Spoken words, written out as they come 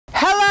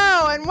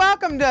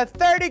welcome to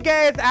 30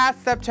 Gays at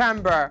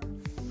September.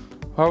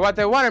 Or what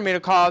they wanted me to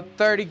call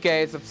 30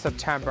 Gays of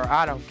September.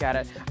 I don't get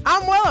it.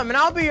 I'm Willam and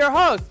I'll be your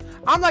host.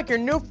 I'm like your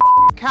new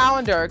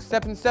calendar,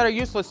 except instead of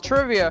useless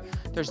trivia,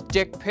 there's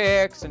dick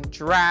pics and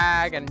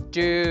drag and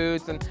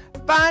dudes and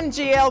fun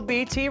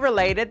GLBT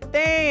related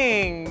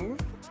things.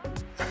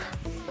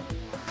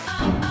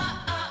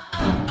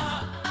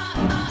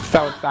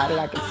 So excited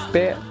I can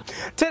spit.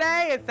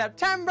 Today is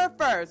September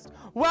 1st.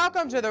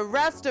 Welcome to the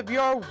rest of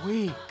your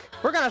week.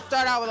 We're gonna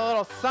start out with a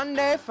little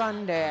Sunday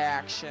fun day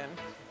action.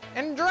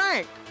 And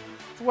drink.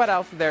 What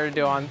else is there to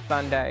do on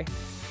Sunday?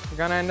 You're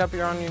gonna end up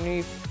here on your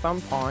knees at some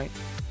point.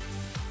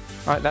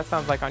 All right, that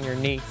sounds like on your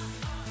niece.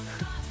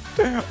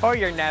 Or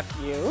your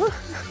nephew.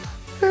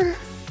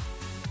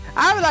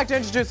 I would like to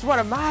introduce one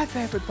of my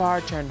favorite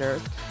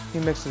bartenders. He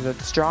mixes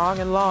it strong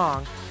and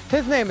long.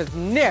 His name is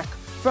Nick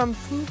from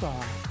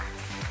Fubar.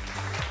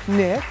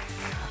 Nick?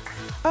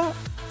 Oh,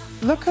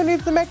 look who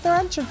needs to make their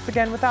entrance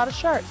again without a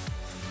shirt.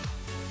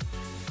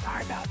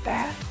 Sorry about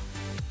that.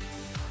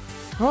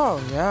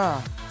 Oh,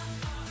 yeah.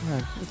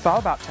 It's all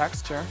about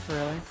texture,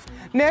 really.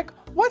 Nick,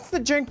 what's the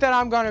drink that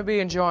I'm going to be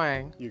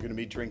enjoying? You're going to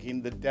be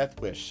drinking the Death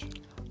Wish.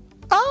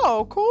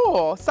 Oh,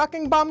 cool.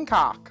 Sucking bum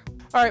cock.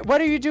 All right, what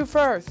do you do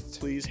first?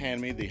 Please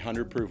hand me the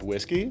 100 proof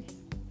whiskey.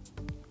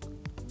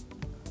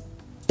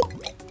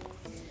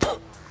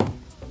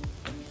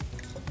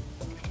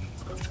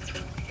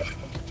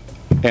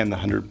 And the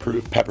 100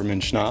 proof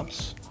peppermint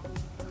schnapps.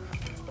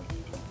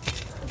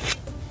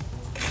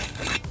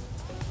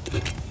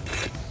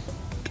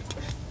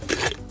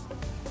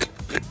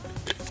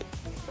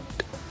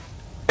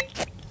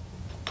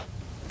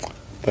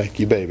 Thank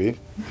you, baby.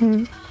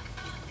 Mm-hmm.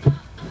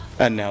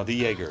 And now the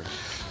Jaeger.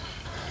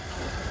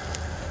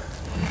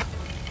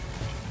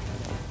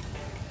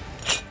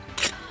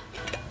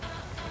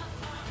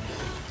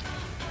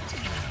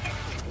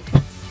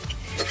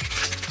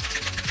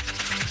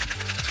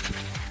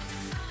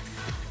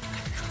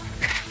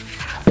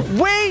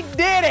 We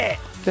did it!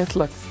 This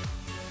looks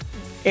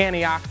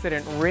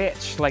antioxidant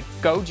rich, like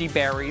goji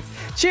berries.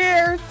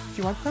 Cheers! Do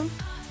you want some?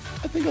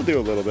 I think I'll do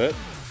a little bit.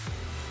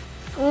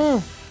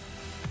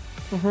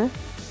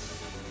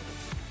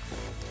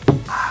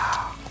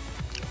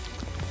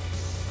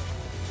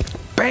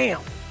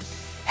 Bam!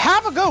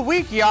 Have a good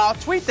week, y'all.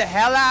 Tweet the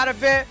hell out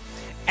of it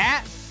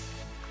at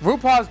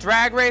RuPaul's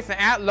Drag Race and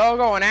at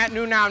Logo and at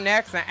New Now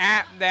Next and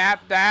at the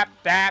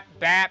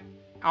app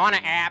on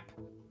an app.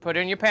 Put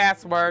in your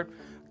password.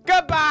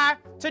 Goodbye.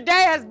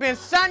 Today has been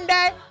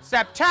Sunday,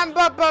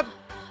 September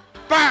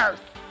 1st.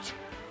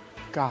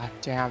 God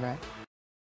damn it.